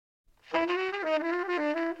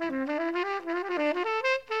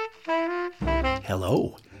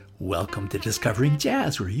Hello. Welcome to Discovering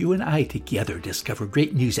Jazz, where you and I together discover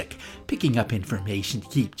great music, picking up information to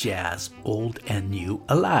keep jazz, old and new,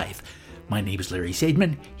 alive. My name is Larry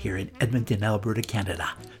Seidman, here in Edmonton, Alberta, Canada,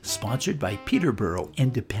 sponsored by Peterborough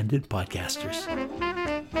Independent Podcasters.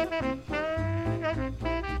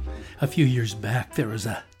 A few years back, there was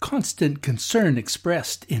a constant concern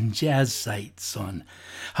expressed in jazz sites on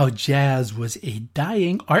how jazz was a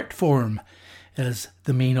dying art form, as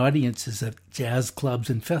the main audiences of jazz clubs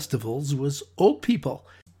and festivals was old people.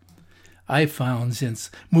 I found since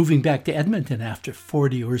moving back to Edmonton after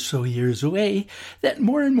 40 or so years away that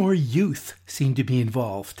more and more youth seem to be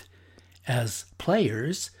involved. As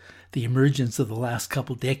players, the emergence of the last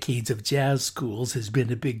couple decades of jazz schools has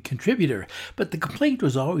been a big contributor, but the complaint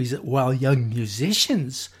was always that while young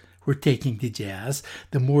musicians were taking to jazz,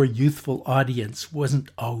 the more youthful audience wasn't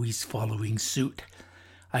always following suit.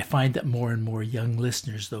 I find that more and more young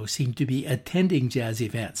listeners, though, seem to be attending jazz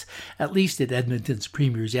events, at least at Edmonton's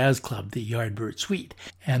premier jazz club, the Yardbird Suite,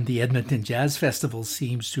 and the Edmonton Jazz Festival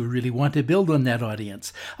seems to really want to build on that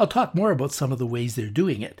audience. I'll talk more about some of the ways they're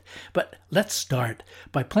doing it, but let's start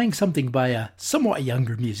by playing something by a somewhat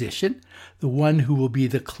younger musician, the one who will be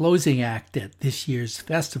the closing act at this year's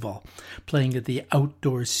festival, playing at the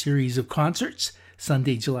outdoor series of concerts,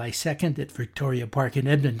 Sunday, July 2nd at Victoria Park in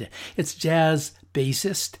Edmonton. It's jazz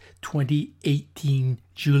bassist, 2018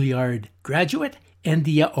 Juilliard graduate,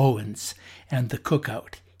 Endea Owens, and the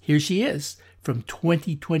Cookout. Here she is from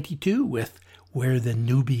 2022 with Where the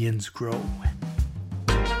Nubians Grow.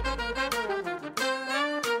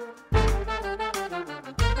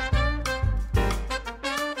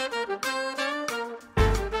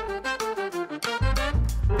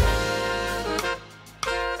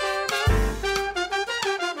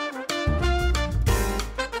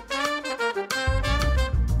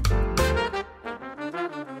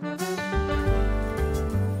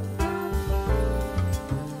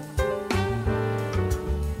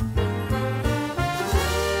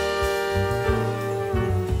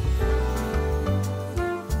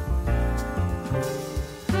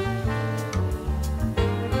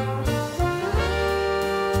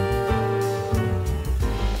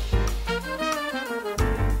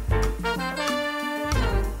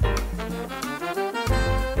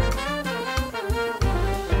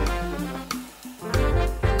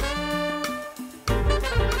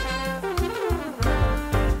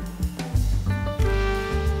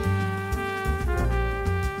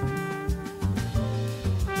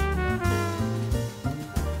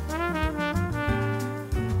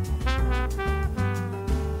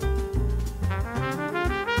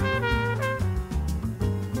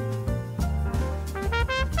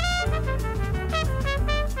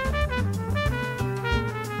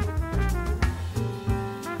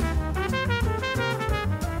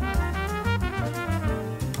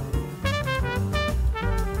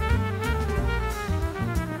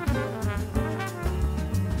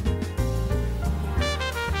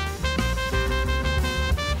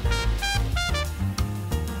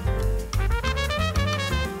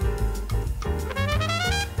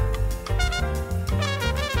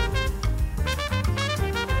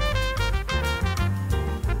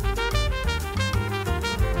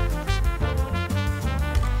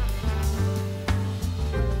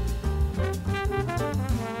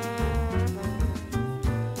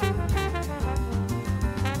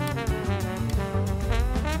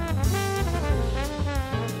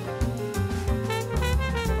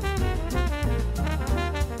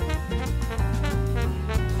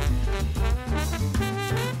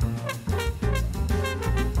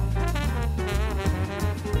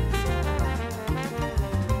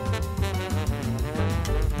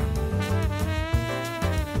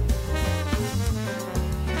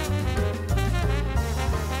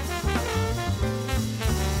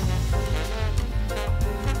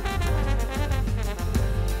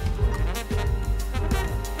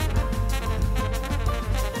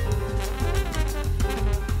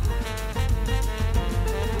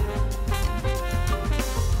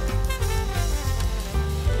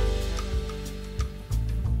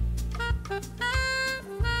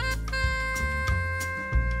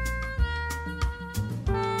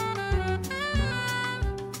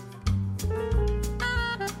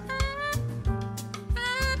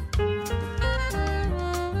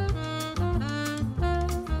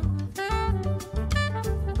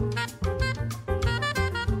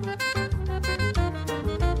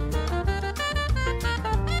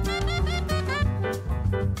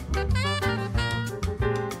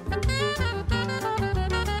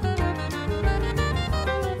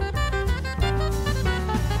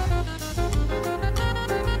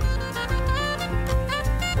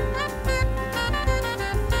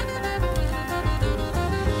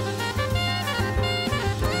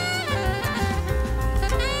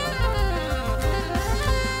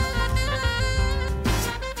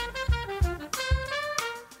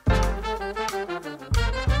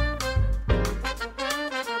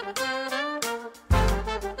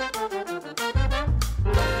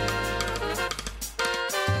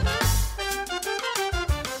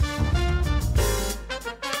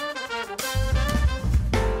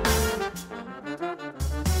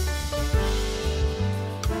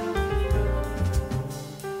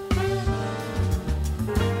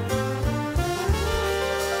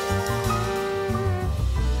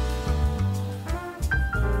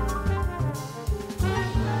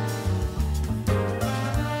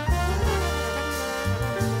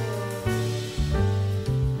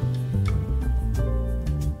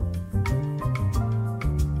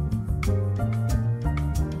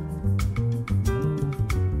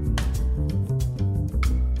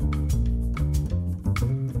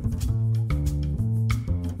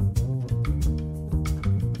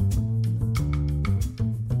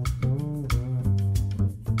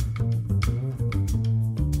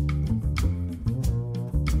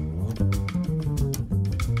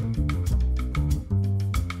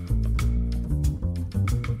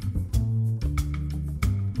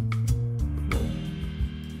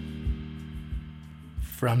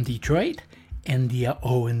 From Detroit, Endea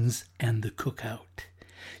Owens and the Cookout.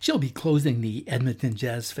 She'll be closing the Edmonton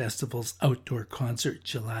Jazz Festival's outdoor concert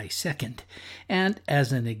July 2nd. And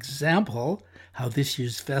as an example how this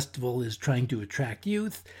year's festival is trying to attract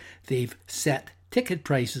youth, they've set ticket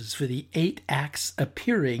prices for the 8 acts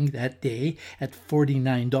appearing that day at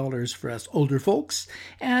 $49 for us older folks,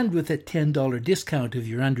 and with a $10 discount if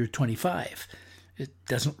you're under 25. It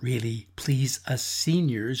doesn't really please us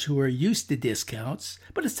seniors who are used to discounts,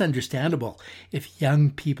 but it's understandable. If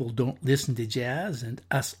young people don't listen to jazz and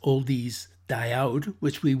us oldies die out,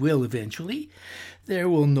 which we will eventually, there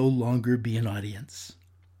will no longer be an audience.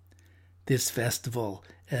 This festival,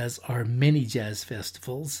 as are many jazz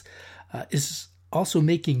festivals, is also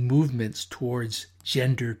making movements towards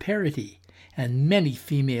gender parity, and many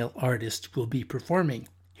female artists will be performing.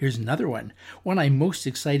 Here's another one I'm most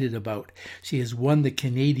excited about. She has won the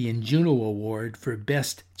Canadian Juno Award for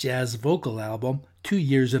Best Jazz Vocal Album 2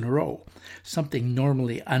 years in a row, something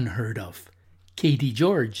normally unheard of. Caity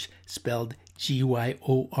Gyorgy, spelled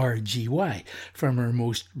Gyorgy, from her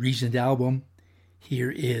most recent album. Here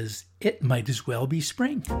is It Might As Well Be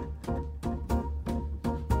Spring.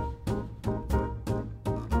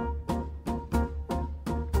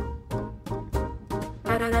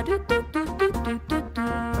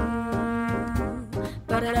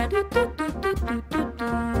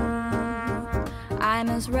 I'm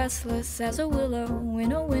as restless as a willow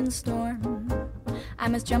in a windstorm.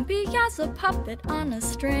 I'm as jumpy as a puppet on a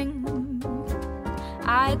string.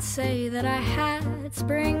 I'd say that I had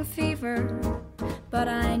spring fever, but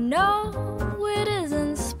I know it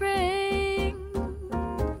isn't spring.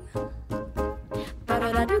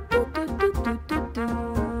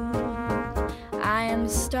 I am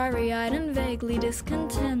starry-eyed and vaguely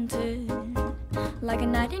discontented, like a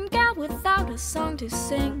nightingale without a song to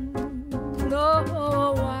sing.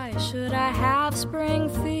 Oh, why should I have spring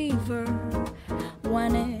fever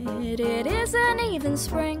when it isn't even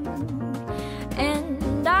spring?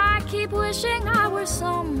 And I keep wishing I were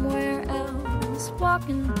somewhere else,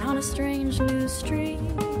 walking down a strange new street,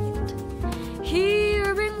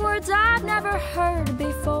 hearing words I've never heard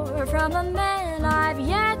before from a man I've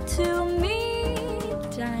yet to meet.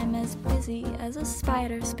 I'm as busy as a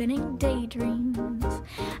spider spinning daydreams.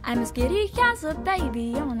 I'm as giddy as a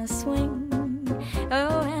baby on a swing.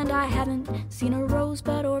 Oh, and I haven't seen a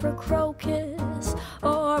rosebud or a crocus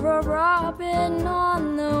or a robin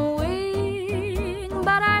on the wing.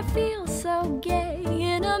 But I feel so gay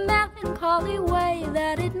in a melancholy way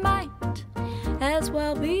that it might as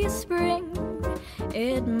well be spring.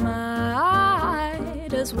 It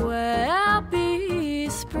might as well be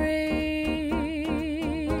spring.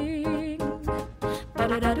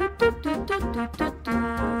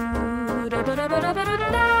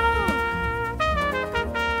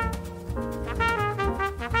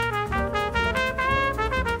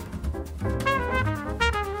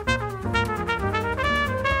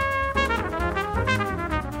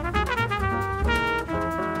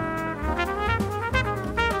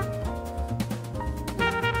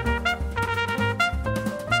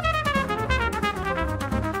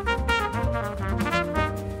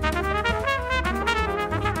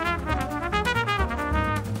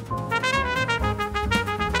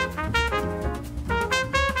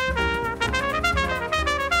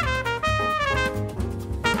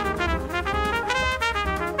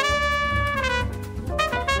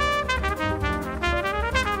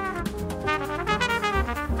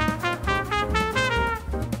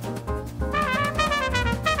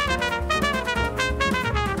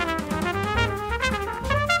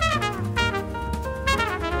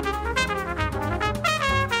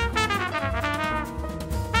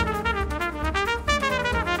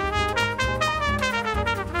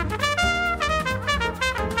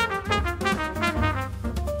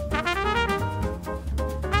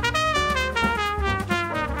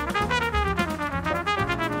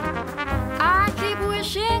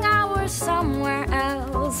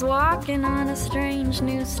 Walking on a strange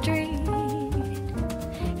new street,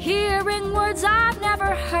 hearing words I've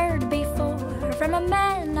never heard before from a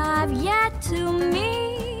man I've yet to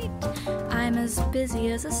meet. I'm as busy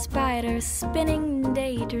as a spider spinning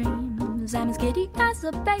daydreams. I'm as giddy as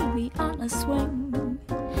a baby on a swing.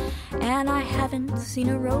 And I haven't seen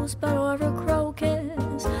a rosebud or a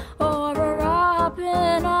crocus or a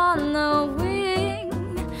robin on the wing.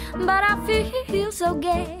 But I feel so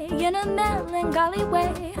gay in a melancholy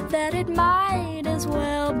way that it might as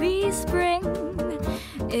well be spring.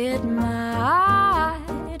 It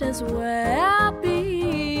might as well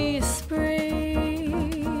be spring.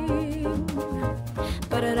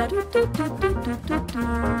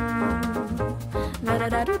 La da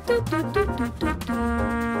da do do do do do do do.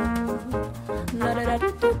 La da da do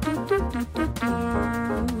do do do do do do.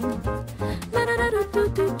 La da da do do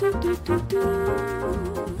do do do do do.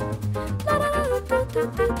 La da da do do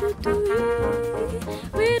do do do.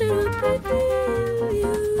 We do do do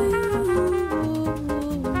you.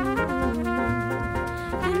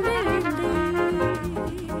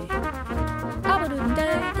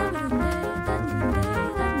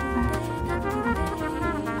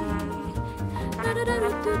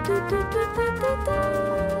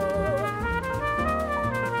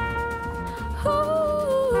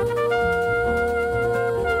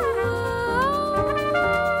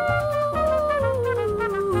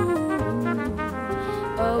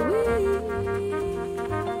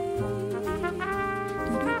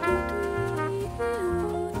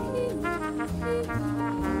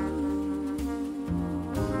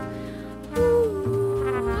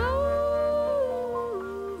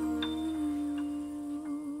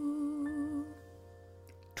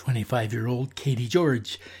 Five-year-old Caity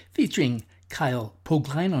Gyorgy, featuring Kyle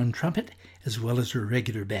Pogline on trumpet, as well as her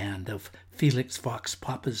regular band of Felix Fox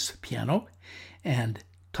Papa's piano, and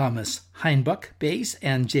Thomas Heinbuch bass,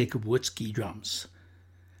 and Jacob Wutzke drums.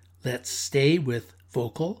 Let's stay with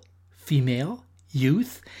vocal, female,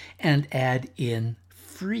 youth, and add in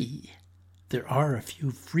free. There are a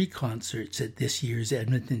few free concerts at this year's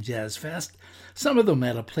Edmonton Jazz Fest, some of them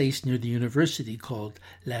at a place near the university called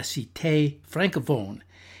La Cité Francophone,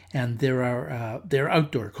 and there are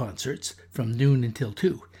outdoor concerts from noon until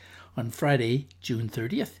 2. On Friday, June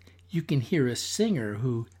 30th, you can hear a singer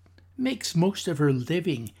who makes most of her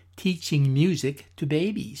living teaching music to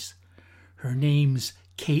babies. Her name's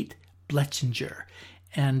Kate Blechinger,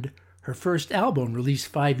 and her first album, released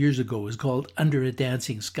 5 years ago, is called Under a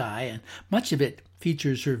Dancing Sky, and much of it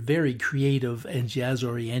features her very creative and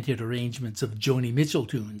jazz-oriented arrangements of Joni Mitchell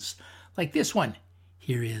tunes. Like this one,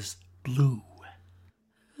 here is Blue.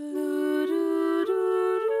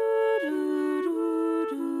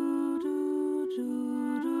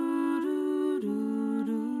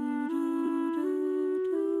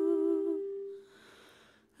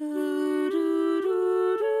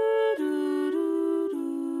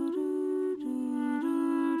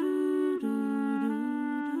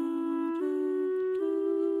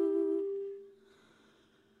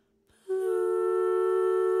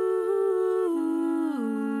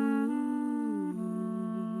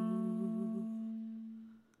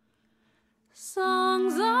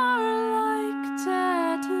 Songs are like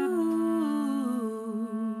tattoos.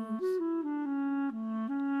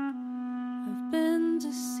 I've been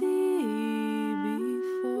to see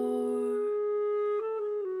before.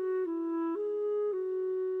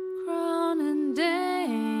 Crown and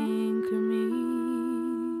anchor me,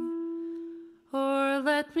 or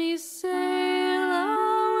let me sail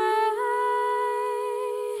away,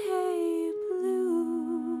 blue.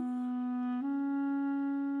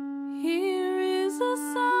 Here is a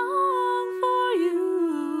song for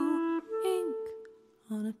you, ink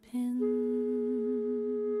on a pin.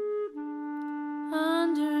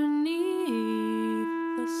 Underneath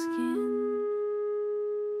the skin,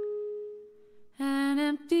 an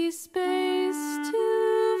empty space to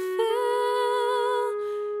fill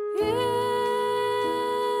in.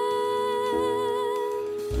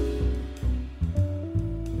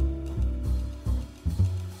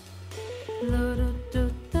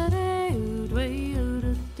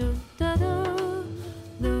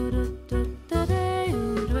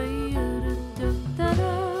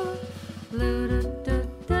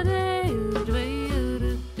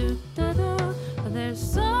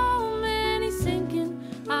 There's so many sinking,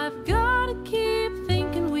 I've got to keep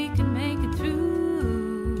thinking we can make it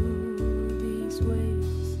through these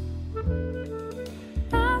waves.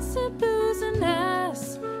 Acid, booze, and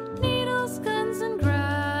ass, needles, guns, and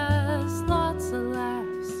grass, lots of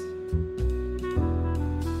laughs,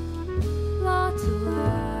 lots of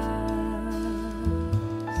laughs.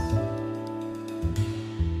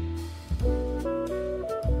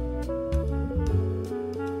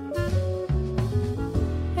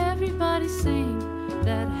 Everybody's saying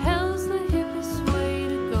that hell's the hippest way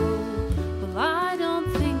to go. Well, I don't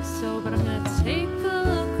think so, but I'm gonna take a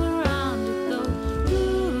look around it though.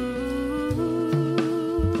 Ooh,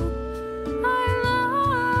 I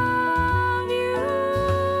love you.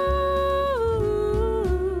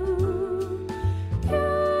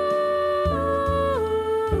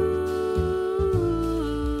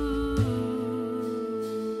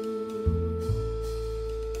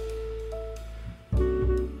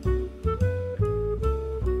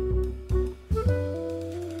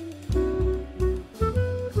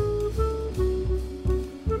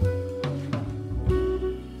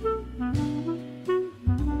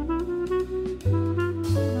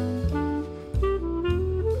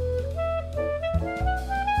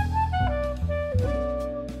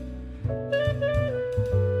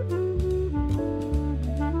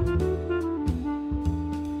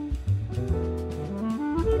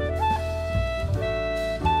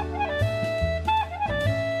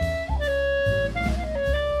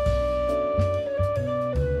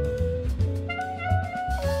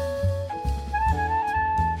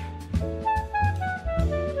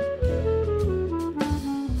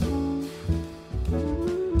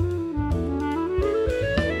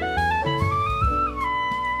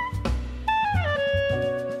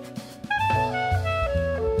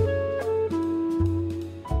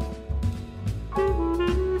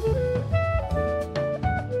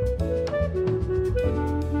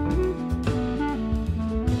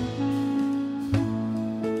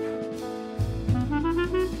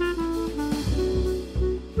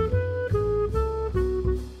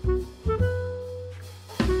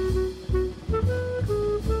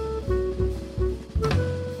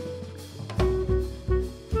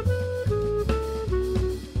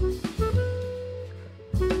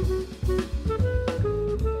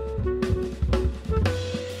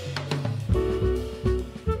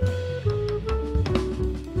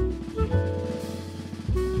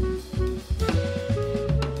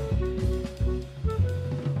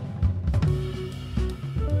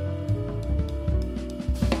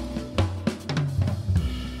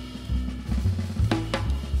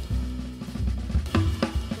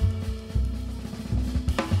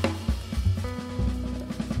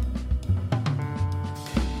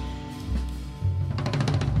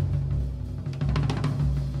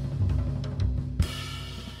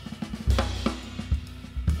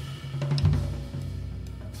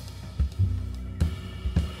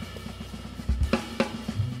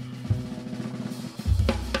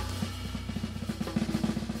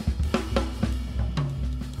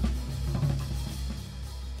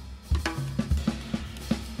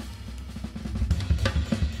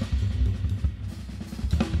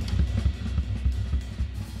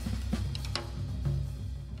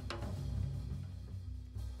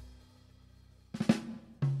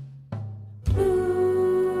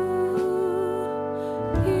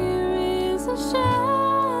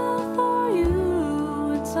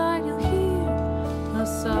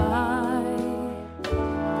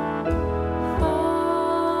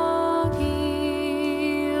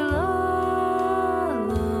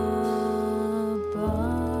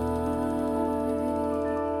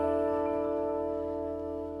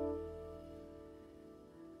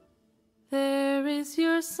 is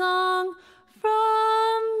your song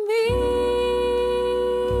from me.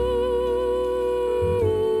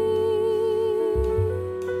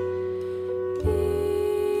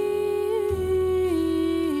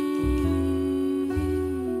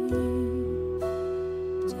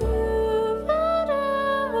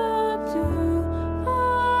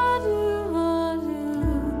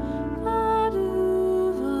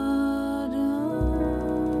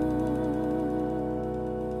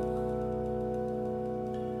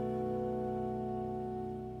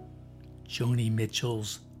 Joni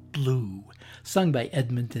Mitchell's Blue, sung by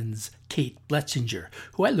Edmonton's Kate Blechinger,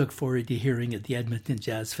 who I look forward to hearing at the Edmonton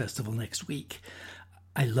Jazz Festival next week.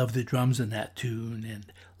 I love the drums in that tune,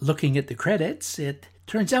 and looking at the credits, it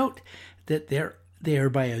turns out that they're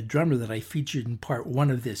by a drummer that I featured in part 1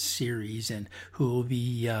 of this series and who will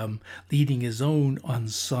be leading his own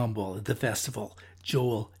ensemble at the festival,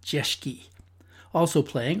 Joel Jeschke. Also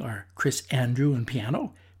playing are Chris Andrew on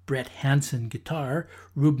piano, Brett Hansen guitar,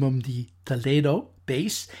 Rubim de Toledo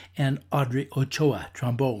bass, and Audrey Ochoa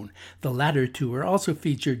trombone. The latter two are also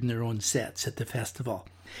featured in their own sets at the festival.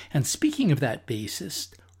 And speaking of that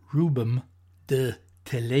bassist, Rubim de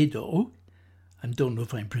Toledo, I don't know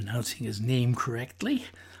if I'm pronouncing his name correctly.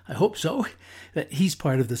 I hope so. He's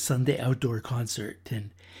part of the Sunday Outdoor Concert, and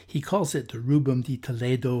he calls it the Rubim de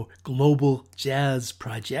Toledo Global Jazz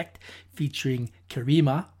Project, featuring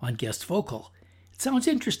Karimah on guest vocal. Sounds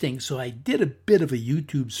interesting, so I did a bit of a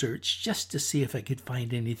YouTube search just to see if I could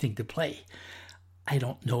find anything to play. I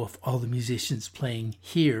don't know if all the musicians playing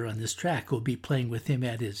here on this track will be playing with him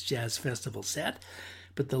at his Jazz Festival set,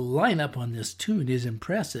 but the lineup on this tune is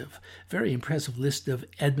impressive. Very impressive list of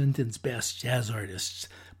Edmonton's best jazz artists.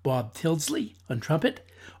 Bob Tilsley on trumpet,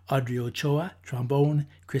 Audrey Ochoa, trombone,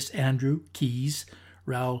 Chris Andrew, keys,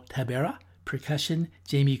 Raul Tabera, percussion,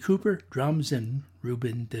 Jamie Cooper, drums, and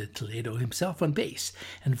Rubim de Toledo himself on bass,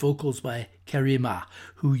 and vocals by Karimah,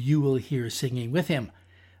 who you will hear singing with him.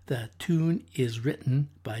 The tune is written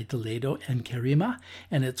by Toledo and Karimah,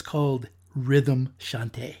 and it's called Rhythm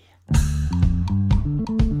Chante.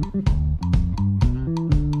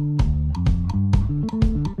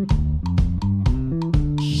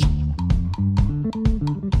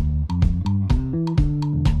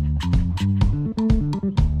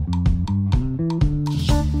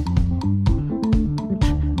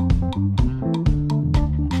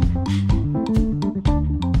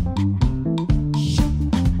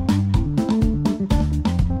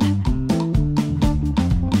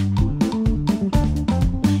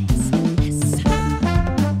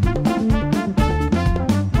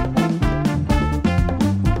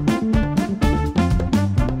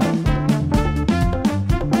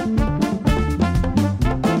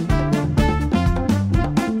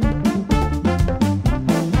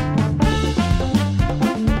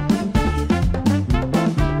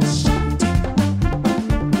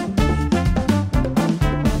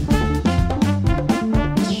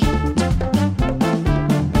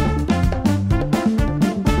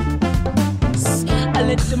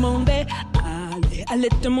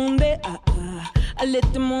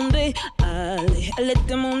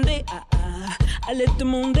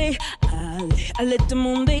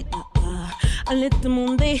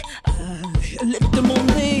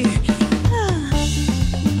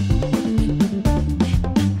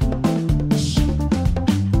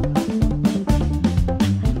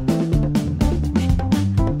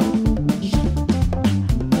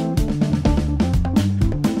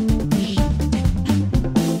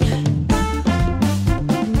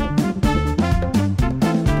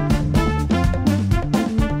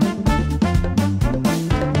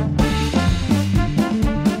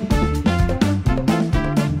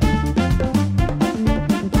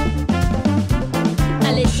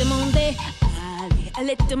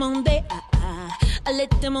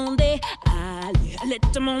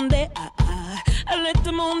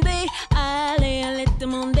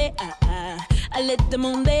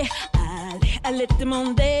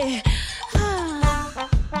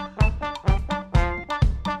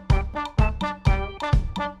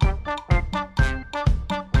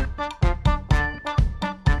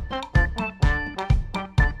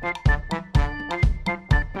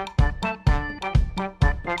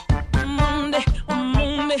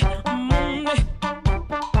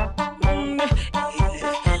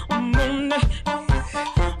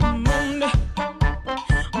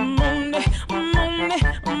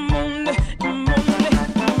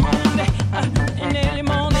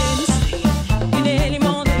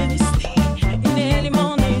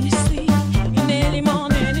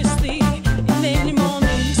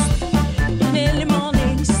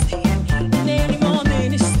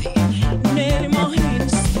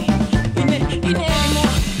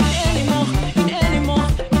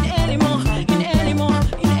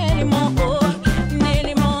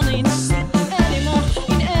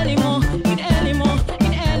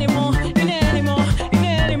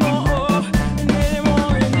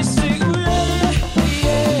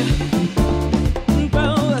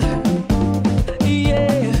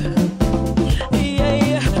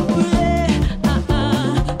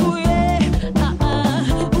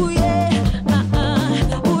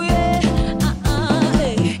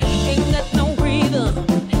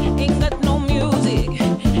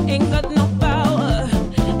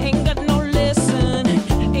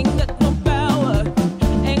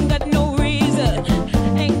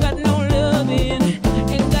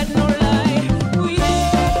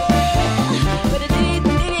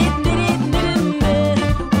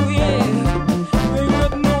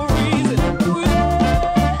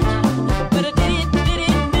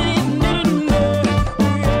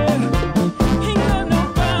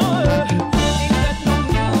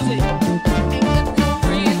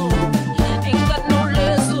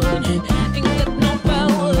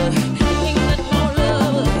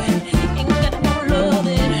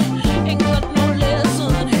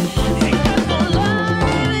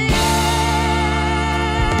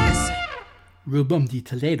 Rubim de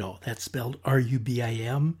Toledo, that's spelled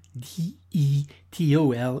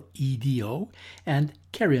R-U-B-I-M-D-E-T-O-L-E-D-O, and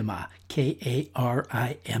Karimah, K-A-R-I-M-A-H.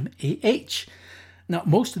 Now,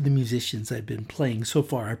 most of the musicians I've been playing so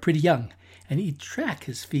far are pretty young, and each track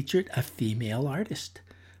has featured a female artist.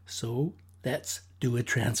 So let's do a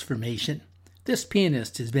transformation. This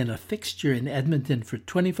pianist has been a fixture in Edmonton for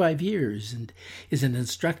 25 years and is an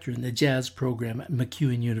instructor in the jazz program at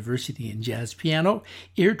MacEwan University in jazz piano,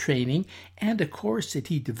 ear training, and a course that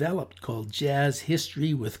he developed called Jazz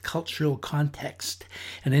History with Cultural Context.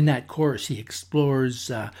 And in that course, he explores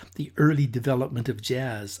the early development of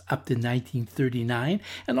jazz up to 1939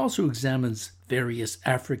 and also examines various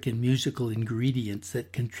African musical ingredients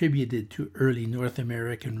that contributed to early North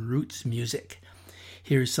American roots music.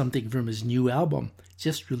 Here's something from his new album,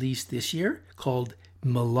 just released this year, called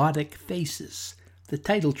Melodic Faces. The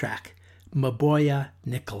title track, Mboya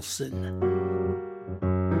Nicholson.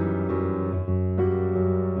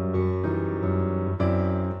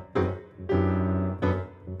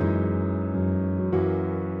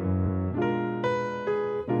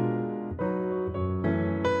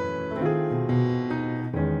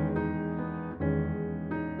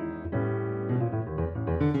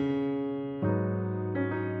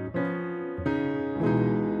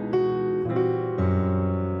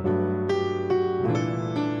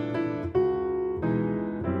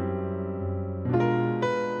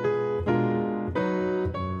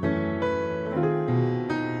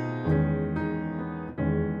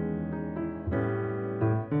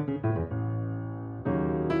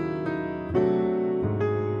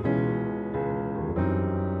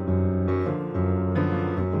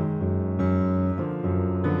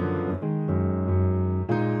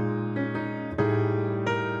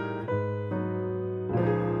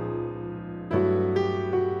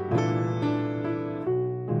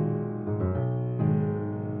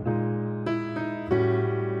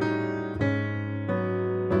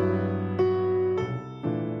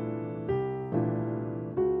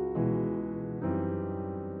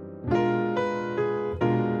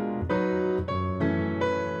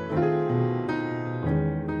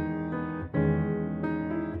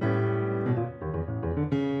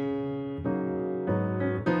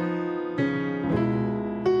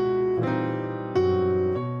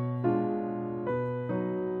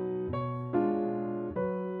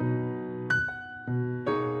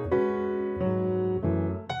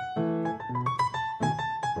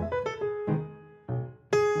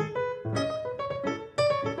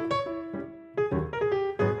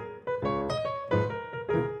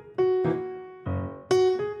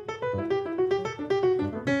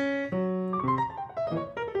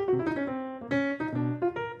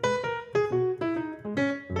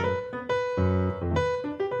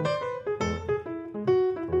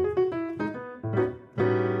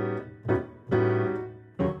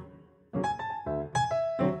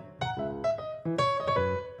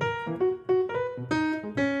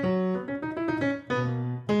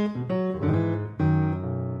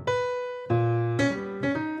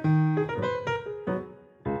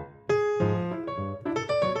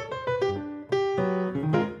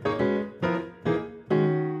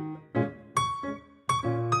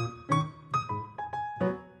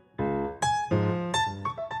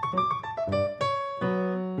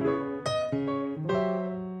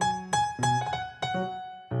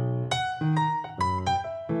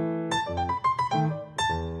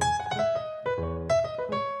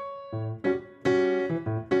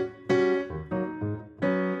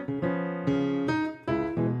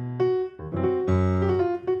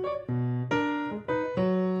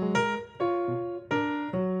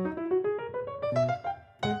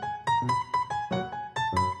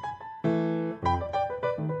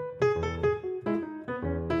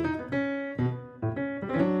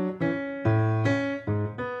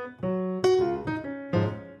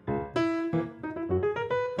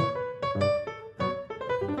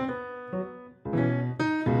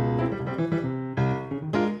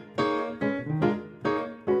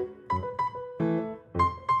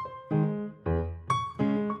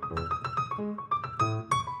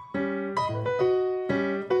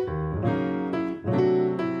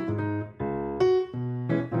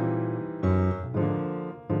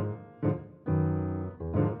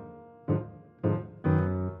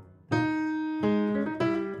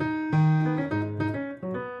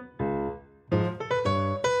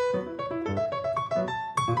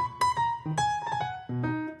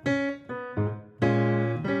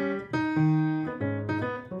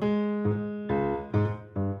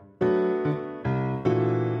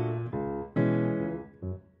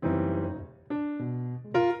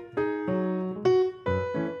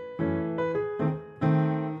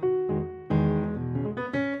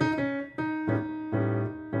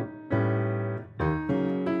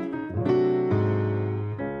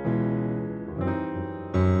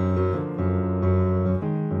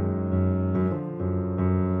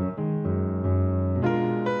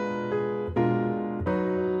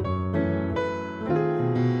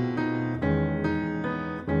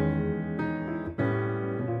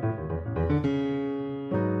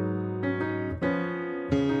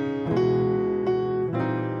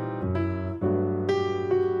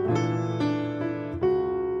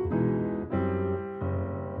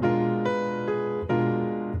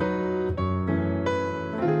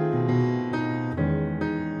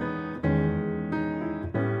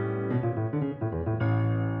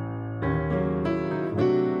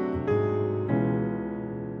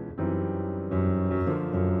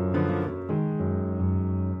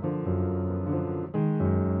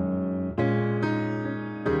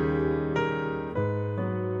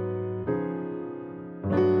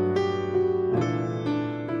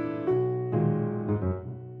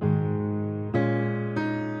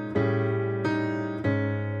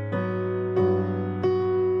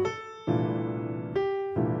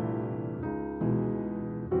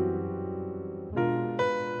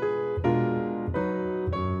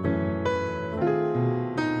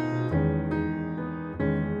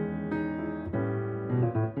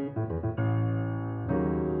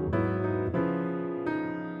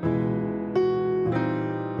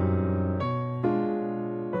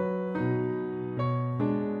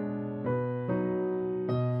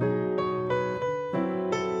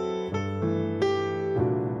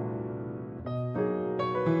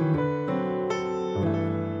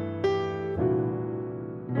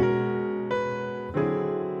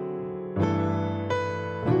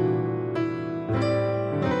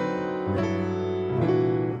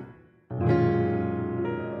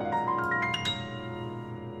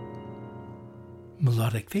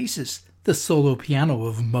 Exotic Faces, the solo piano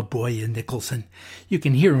of Mboya Nicholson. You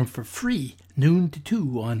can hear him for free, noon to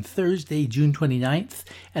 2 on Thursday, June 29th,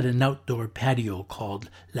 at an outdoor patio called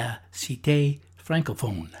La Cité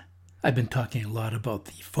Francophone. I've been talking a lot about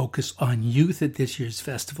the focus on youth at this year's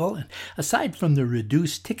festival, and aside from the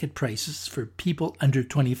reduced ticket prices for people under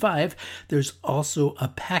 25, there's also a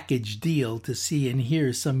package deal to see and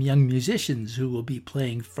hear some young musicians who will be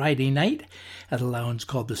playing Friday night at a lounge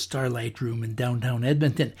called the Starlight Room in downtown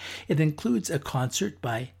Edmonton. It includes a concert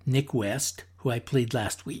by Nick West, who I played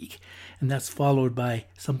last week, and that's followed by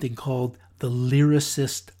something called the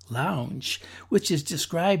Lyricist Lounge, which is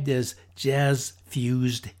described as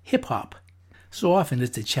jazz-fused hip-hop. So often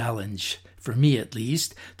it's a challenge, for me at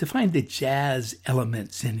least, to find the jazz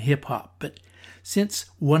elements in hip-hop, but since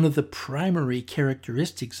one of the primary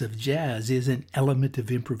characteristics of jazz is an element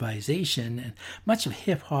of improvisation, and much of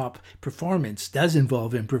hip-hop performance does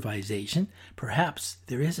involve improvisation, perhaps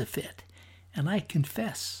there is a fit. And I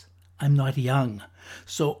confess, I'm not young,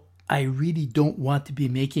 so I really don't want to be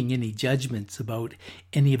making any judgments about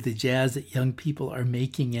any of the jazz that young people are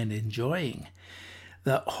making and enjoying.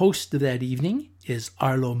 The host of that evening is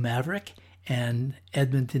Arlo Maverick, an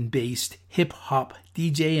Edmonton-based hip-hop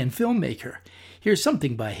DJ and filmmaker. Here's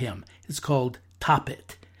something by him. It's called Top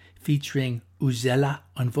It, featuring Oozela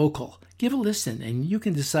on vocal. Give a listen and you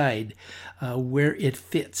can decide where it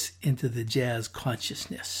fits into the jazz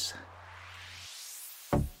consciousness.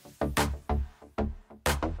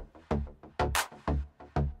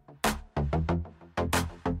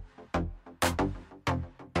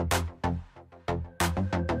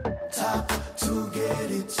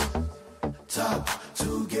 Top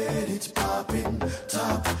to get it poppin',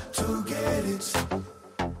 top to get it,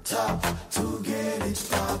 top to get it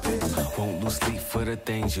poppin'. Won't lose sleep for the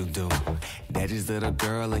things you do. Daddy's little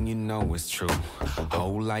girl and you know it's true.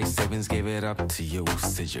 Whole life savings gave it up to you.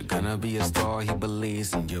 Said you're gonna be a star, he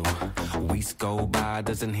believes in you. Weeks go by,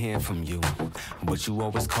 doesn't hear from you, but you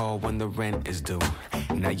always call when the rent is due.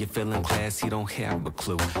 Now you're feeling classy, don't have a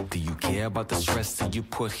clue. Do you care about the stress that you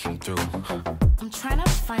put him through? I'm trying to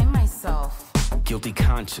find myself. Guilty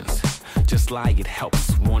conscience, just like it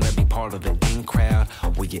helps. Wanna be part of the in crowd,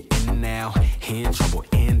 where you're in and out, in trouble,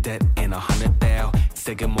 in debt, and 100,000.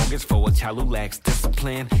 Second mortgage for a child who lacks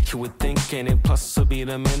discipline. You would think any plus would be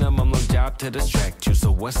the minimum, no job to distract you.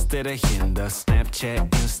 So what's there to hinder? Snapchat,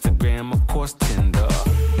 Instagram, of course Tinder.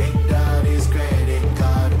 Big Daddy's credit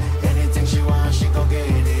card, anything she wants, she gon' get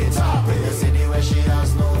it. Top it. The city where she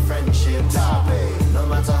has no friendship. Top it. No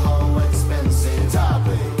matter how expensive. Top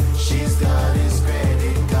it. She's got his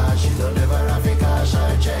credit card. She don't ever have a cash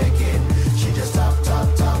or checking. She just top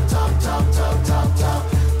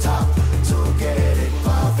to get it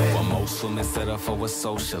poppin'. Well, most women set up for a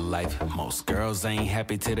social life. Most girls ain't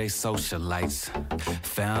happy till they socialites.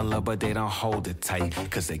 Found love but they don't hold it tight,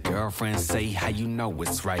 cause their girlfriends say how you know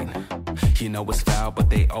it's right. You know it's foul but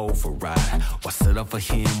they override. Why sit up for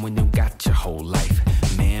him when you got your whole life?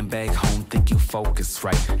 Man back home think you focus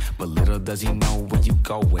right, but little does he know where you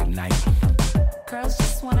go at night. Girls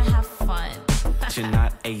just wanna have fun. You're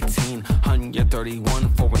not 18, hun, you're 31,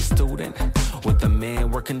 foreign student with a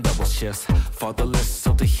man working double shifts. Fatherless,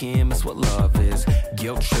 so to him is what love is.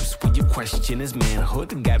 Guilt trips when you question his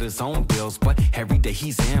manhood. Got his own bills, but every day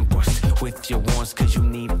he's ambushed with your wants, cause you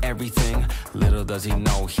need everything. Little does he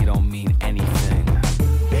know he don't mean anything.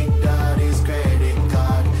 Big Daddy's credit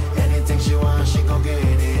card, anything she wants, she gon' get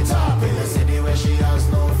it. Top it. In the city where she has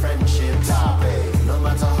no friendship. Top it. No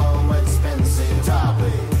matter how expensive. Top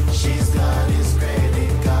it. She's got his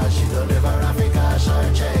credit card. She don't ever have a cash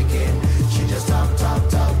or checking. She just top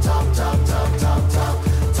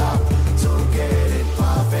to get it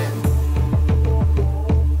poppin'.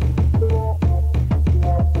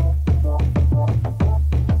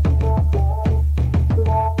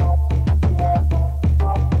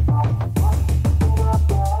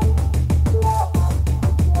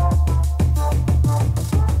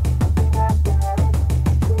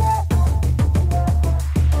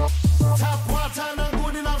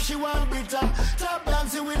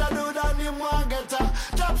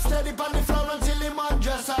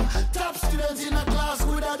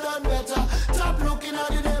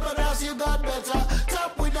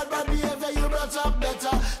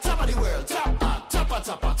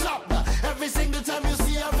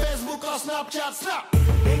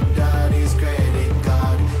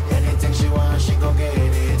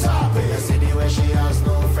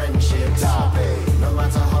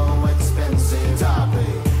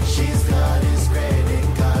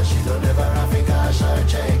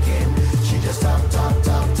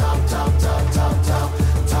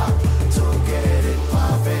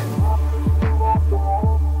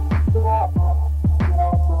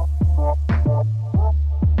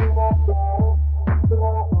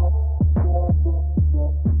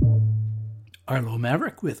 Arlo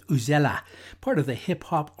Maverick with Oozela, part of the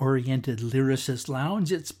hip-hop-oriented Lyricist Lounge.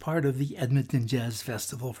 It's part of the Edmonton Jazz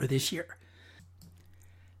Festival for this year.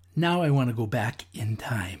 Now I want to go back in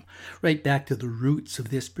time, right back to the roots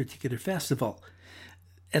of this particular festival.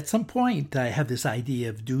 At some point, I have this idea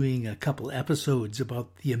of doing a couple episodes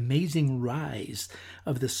about the amazing rise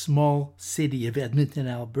of the small city of Edmonton,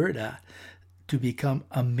 Alberta, to become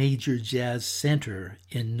a major jazz center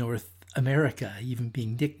in North America, even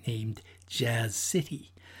being nicknamed Jazz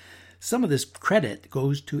City. Some of this credit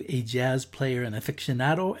goes to a jazz player and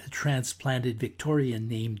aficionado, a transplanted Victorian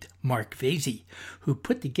named Mark Vasey, who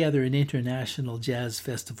put together an international jazz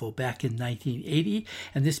festival back in 1980,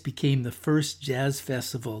 and this became the first jazz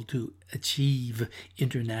festival to achieve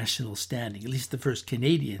international standing, at least the first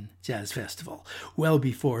Canadian jazz festival, well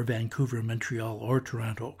before Vancouver, Montreal, or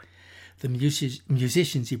Toronto. The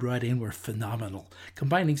musicians he brought in were phenomenal,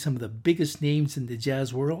 combining some of the biggest names in the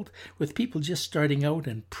jazz world with people just starting out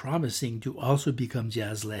and promising to also become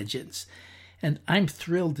jazz legends. And I'm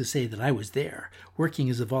thrilled to say that I was there,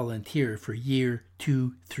 working as a volunteer for year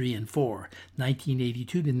 2, 3, and 4, 1982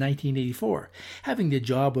 to 1984, having the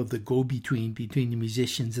job of the go-between between the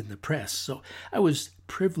musicians and the press. So I was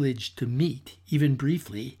privileged to meet, even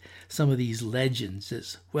briefly, some of these legends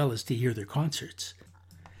as well as to hear their concerts.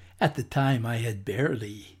 At the time, I had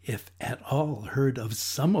barely, if at all, heard of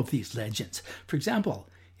some of these legends. For example,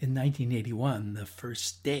 in 1981, the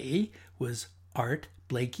first day was Art,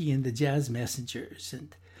 Blakey, and the Jazz Messengers.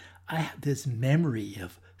 And I have this memory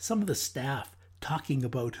of some of the staff talking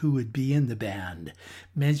about who would be in the band,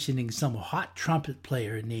 mentioning some hot trumpet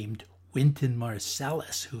player named Wynton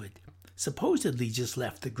Marsalis, who had supposedly just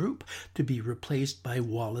left the group to be replaced by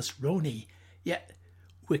Wallace Roney. Yet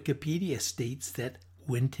Wikipedia states that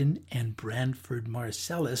Wynton and Branford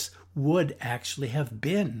Marsalis would actually have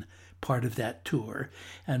been part of that tour,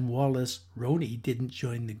 and Wallace Roney didn't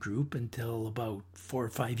join the group until about 4 or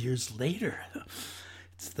 5 years later.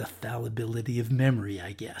 It's the fallibility of memory,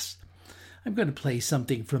 I guess. I'm going to play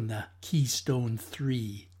something from the Keystone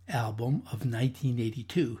 3 album of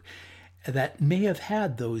 1982 that may have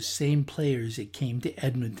had those same players that came to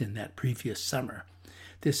Edmonton that previous summer.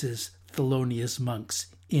 This is Thelonious Monk's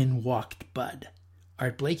In Walked Bud.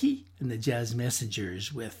 Art Blakey and the Jazz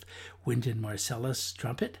Messengers with Wynton Marsalis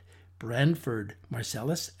trumpet, Branford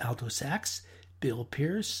Marsalis alto sax, Bill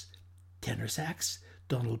Pierce tenor sax,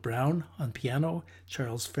 Donald Brown on piano,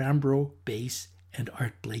 Charles Fambro bass, and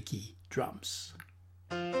Art Blakey drums.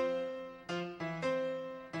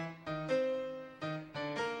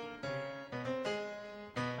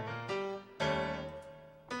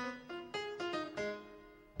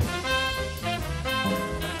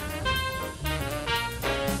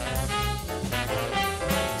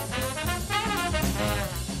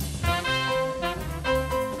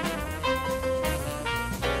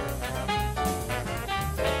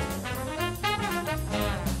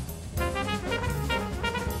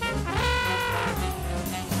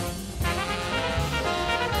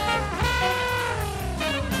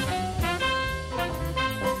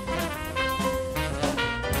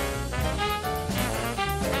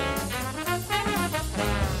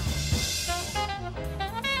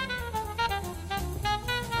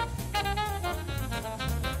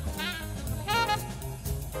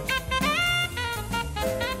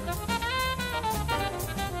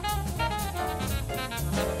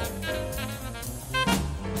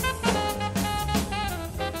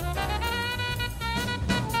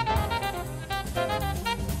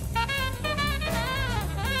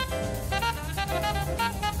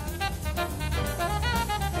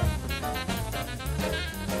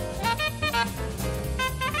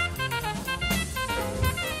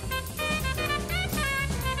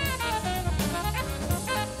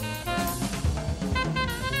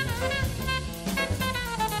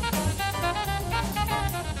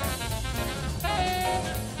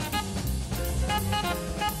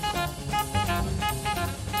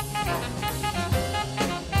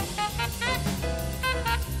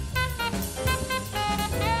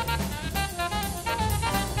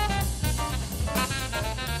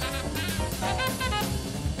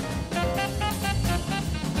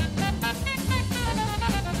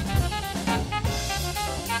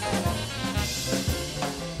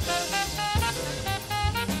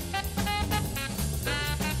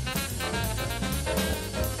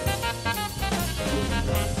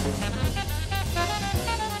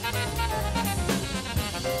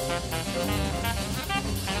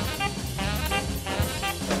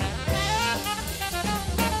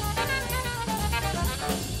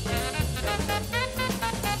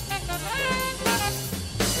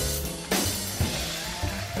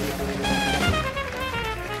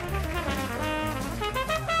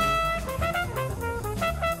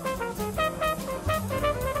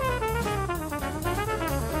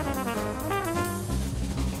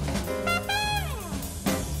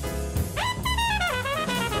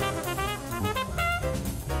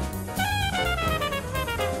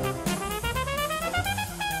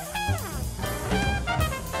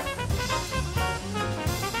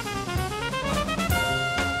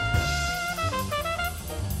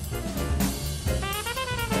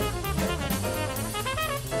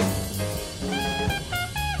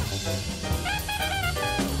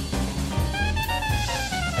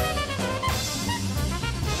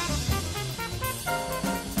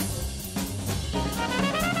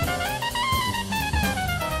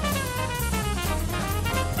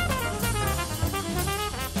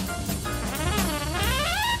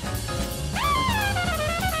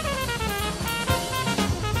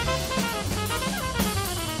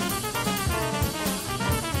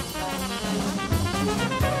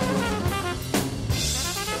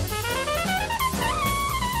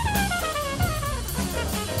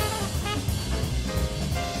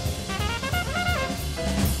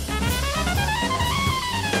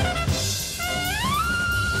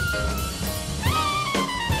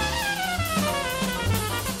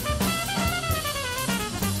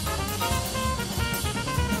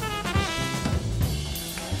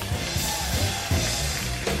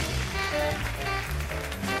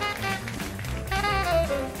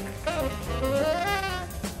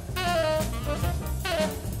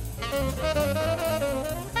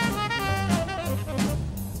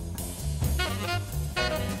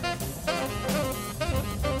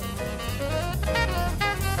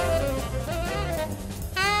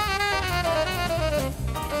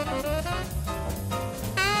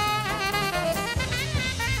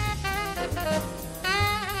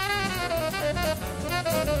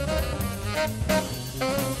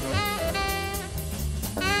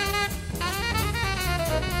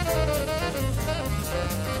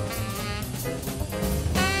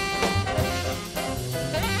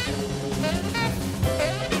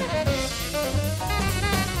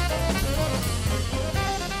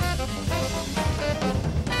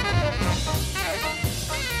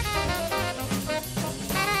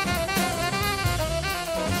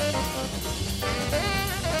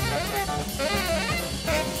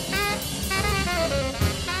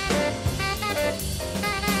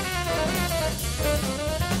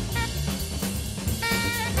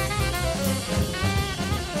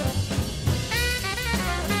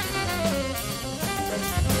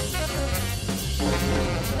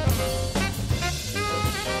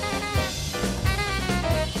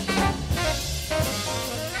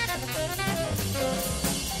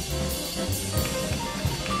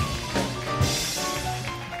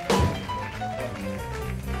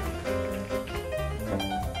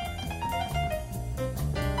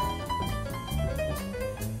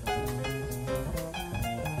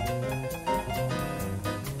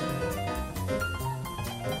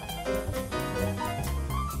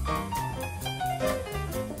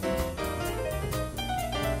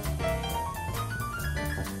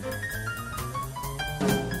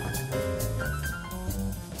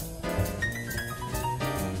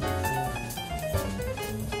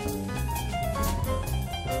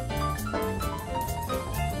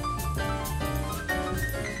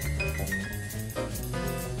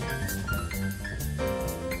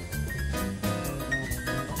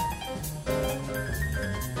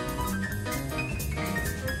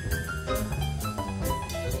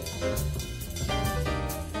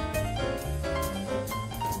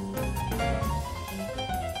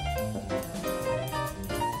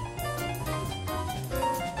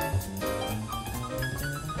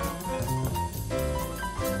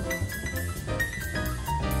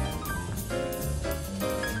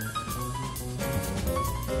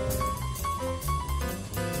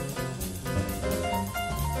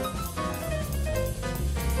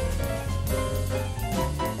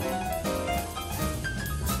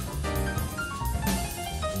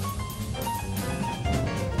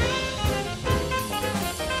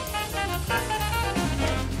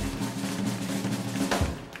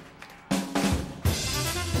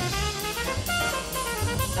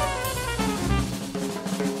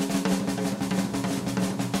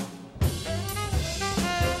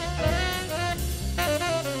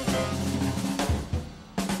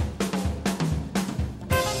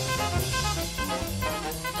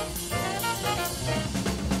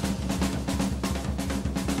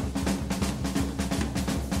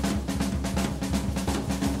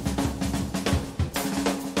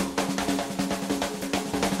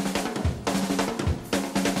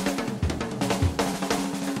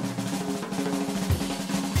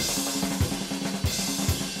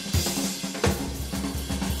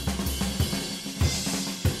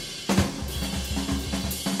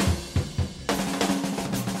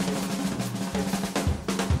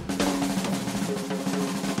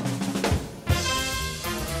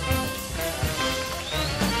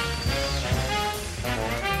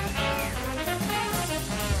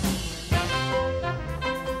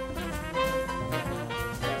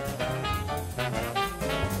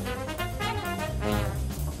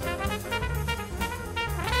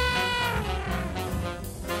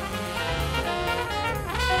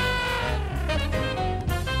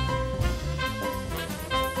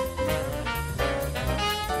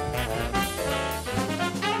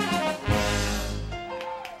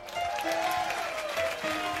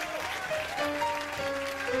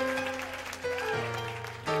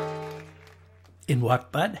 In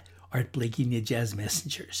walked Bud, Art Blakey and the Jazz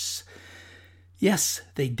Messengers. Yes,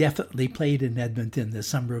 they definitely played in Edmonton the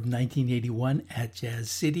summer of 1981 at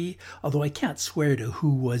Jazz City, although I can't swear to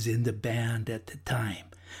who was in the band at the time.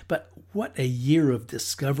 But what a year of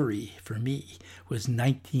discovery for me was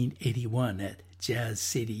 1981 at Jazz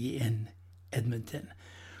City in Edmonton.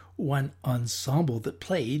 One ensemble that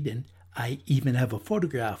played, and I even have a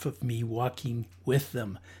photograph of me walking with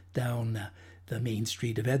them down the main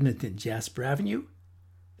street of Edmonton, Jasper Avenue.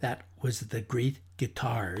 That was the great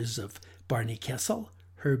guitars of Barney Kessel,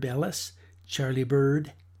 Herb Ellis, Charlie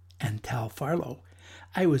Bird, and Tal Farlow.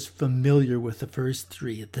 I was familiar with the first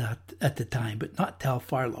three at the time, but not Tal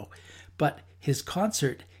Farlow. But his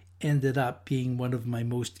concert ended up being one of my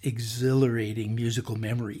most exhilarating musical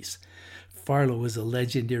memories. Farlow was a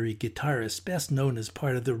legendary guitarist, best known as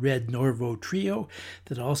part of the Red Norvo trio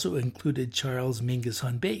that also included Charles Mingus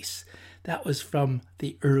on bass. That was from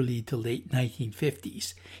the early to late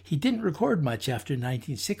 1950s. He didn't record much after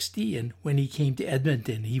 1960, and when he came to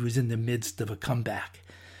Edmonton, he was in the midst of a comeback.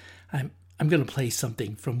 I'm going to play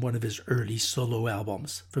something from one of his early solo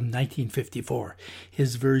albums from 1954,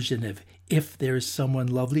 his version of If There's Someone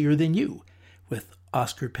Lovelier Than You, with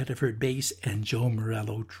Oscar Pettiford bass and Joe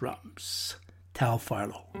Morello drums. Tal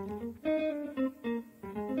Farlow.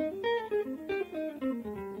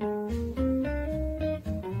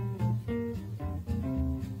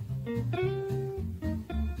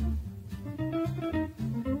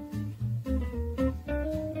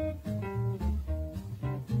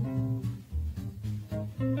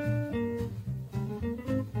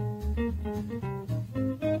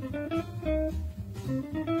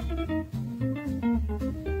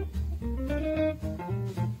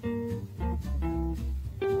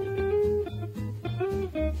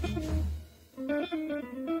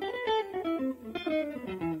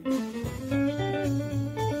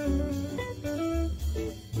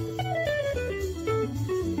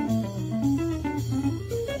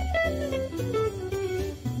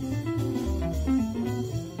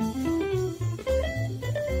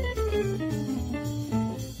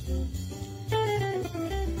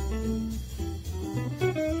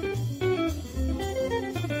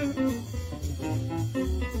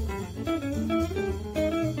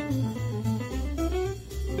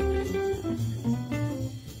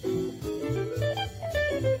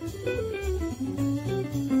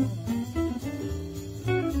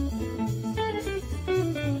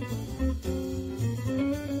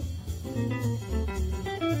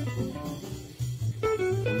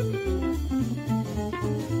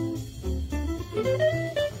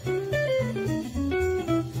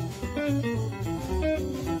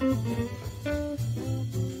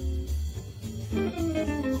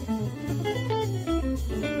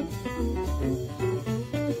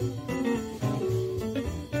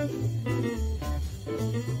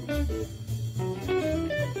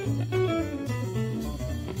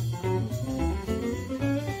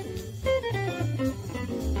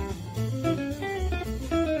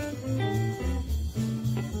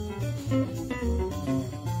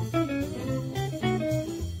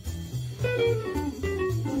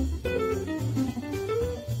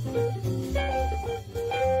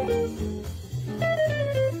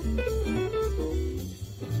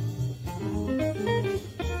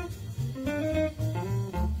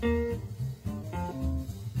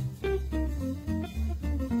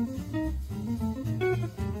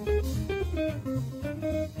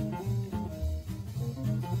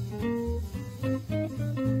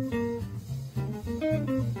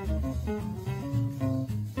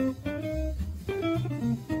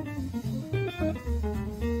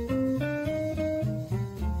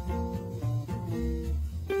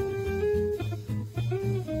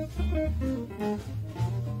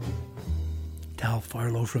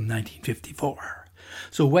 Farlow from 1954.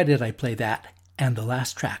 So why did I play that and the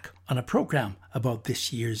last track on a program about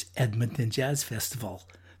this year's Edmonton Jazz Festival?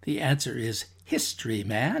 The answer is history,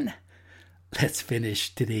 man. Let's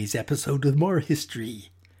finish today's episode with more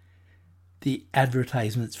history. The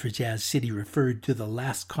advertisements for Jazz City referred to the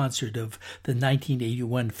last concert of the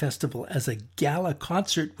 1981 festival as a gala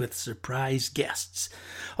concert with surprise guests,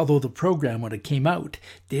 although the program, when it came out,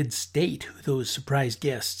 did state who those surprise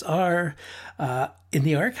guests are. In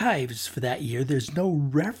the archives for that year, there's no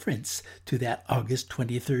reference to that August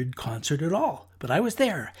 23rd concert at all, but I was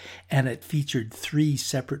there, and it featured 3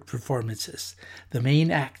 separate performances. The main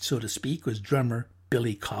act, so to speak, was drummer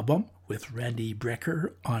Billy Cobham, with Randy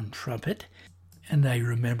Brecker on trumpet, and I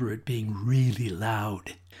remember it being really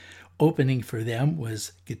loud. Opening for them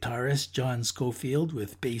was guitarist John Schofield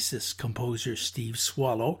with bassist-composer Steve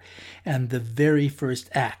Swallow, and the very first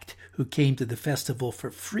act, who came to the festival for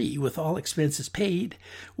free with all expenses paid,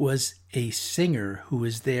 was a singer who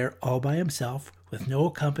was there all by himself with no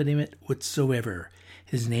accompaniment whatsoever.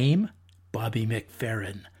 His name, Bobby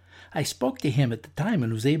McFerrin. I spoke to him at the time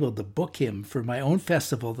and was able to book him for my own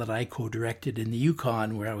festival that I co-directed in the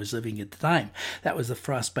Yukon where I was living at the time. That was the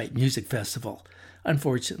Frostbite Music Festival.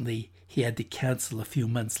 Unfortunately, he had to cancel a few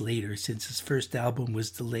months later since his first album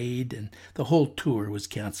was delayed and the whole tour was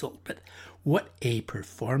canceled. But what a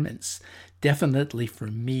performance. Definitely for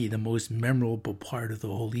me the most memorable part of the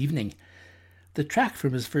whole evening. The track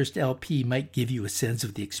from his first LP might give you a sense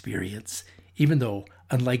of the experience, even though,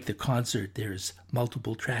 unlike the concert, there's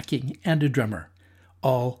multiple tracking and a drummer.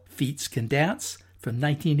 All Feet Can Dance from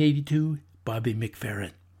 1982, Bobby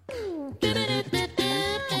McFerrin.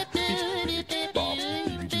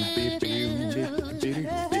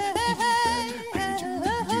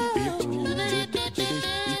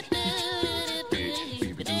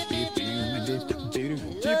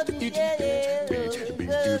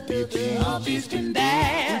 All these can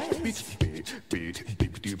dance.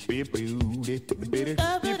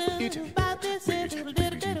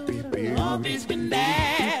 All these can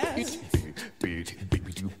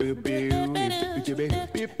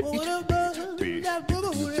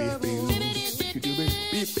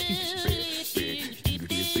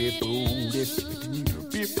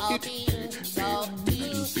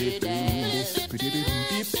dance.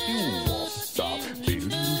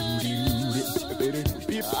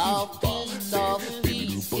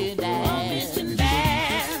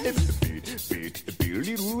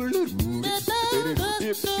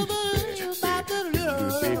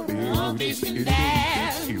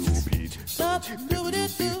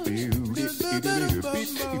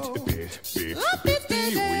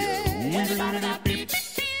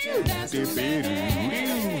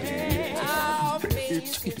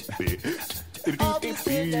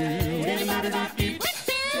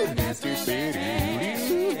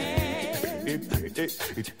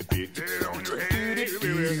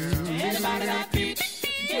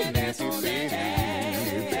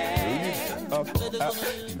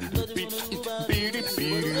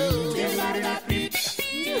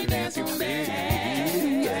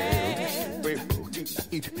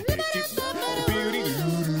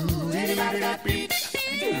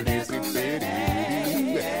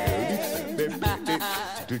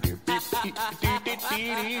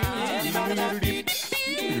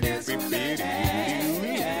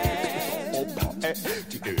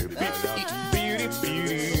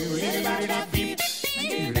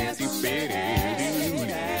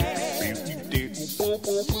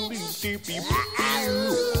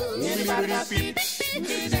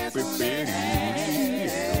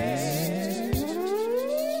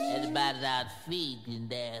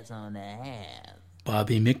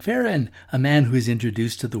 Bobby McFerrin, a man who was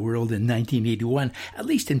introduced to the world in 1981, at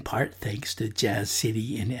least in part thanks to Jazz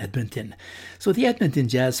City in Edmonton. So the Edmonton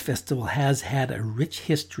Jazz Festival has had a rich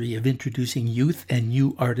history of introducing youth and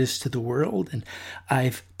new artists to the world, and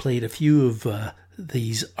I've played a few of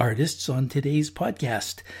these artists on today's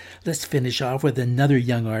podcast. Let's finish off with another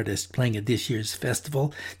young artist playing at this year's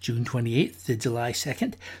festival, June 28th to July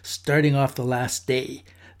 2nd, starting off the last day.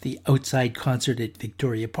 The outside concert at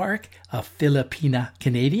Victoria Park, a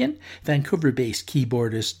Filipina-Canadian, Vancouver-based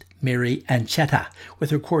keyboardist Mary Ancheta, with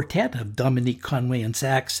her quartet of Dominique Conway on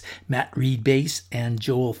sax, Matt Reed bass, and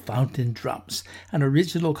Joel Fountain drums. An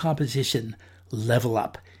original composition, Level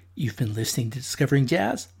Up. You've been listening to Discovering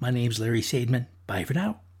Jazz. My name's Larry Sadman. Bye for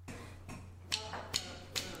now.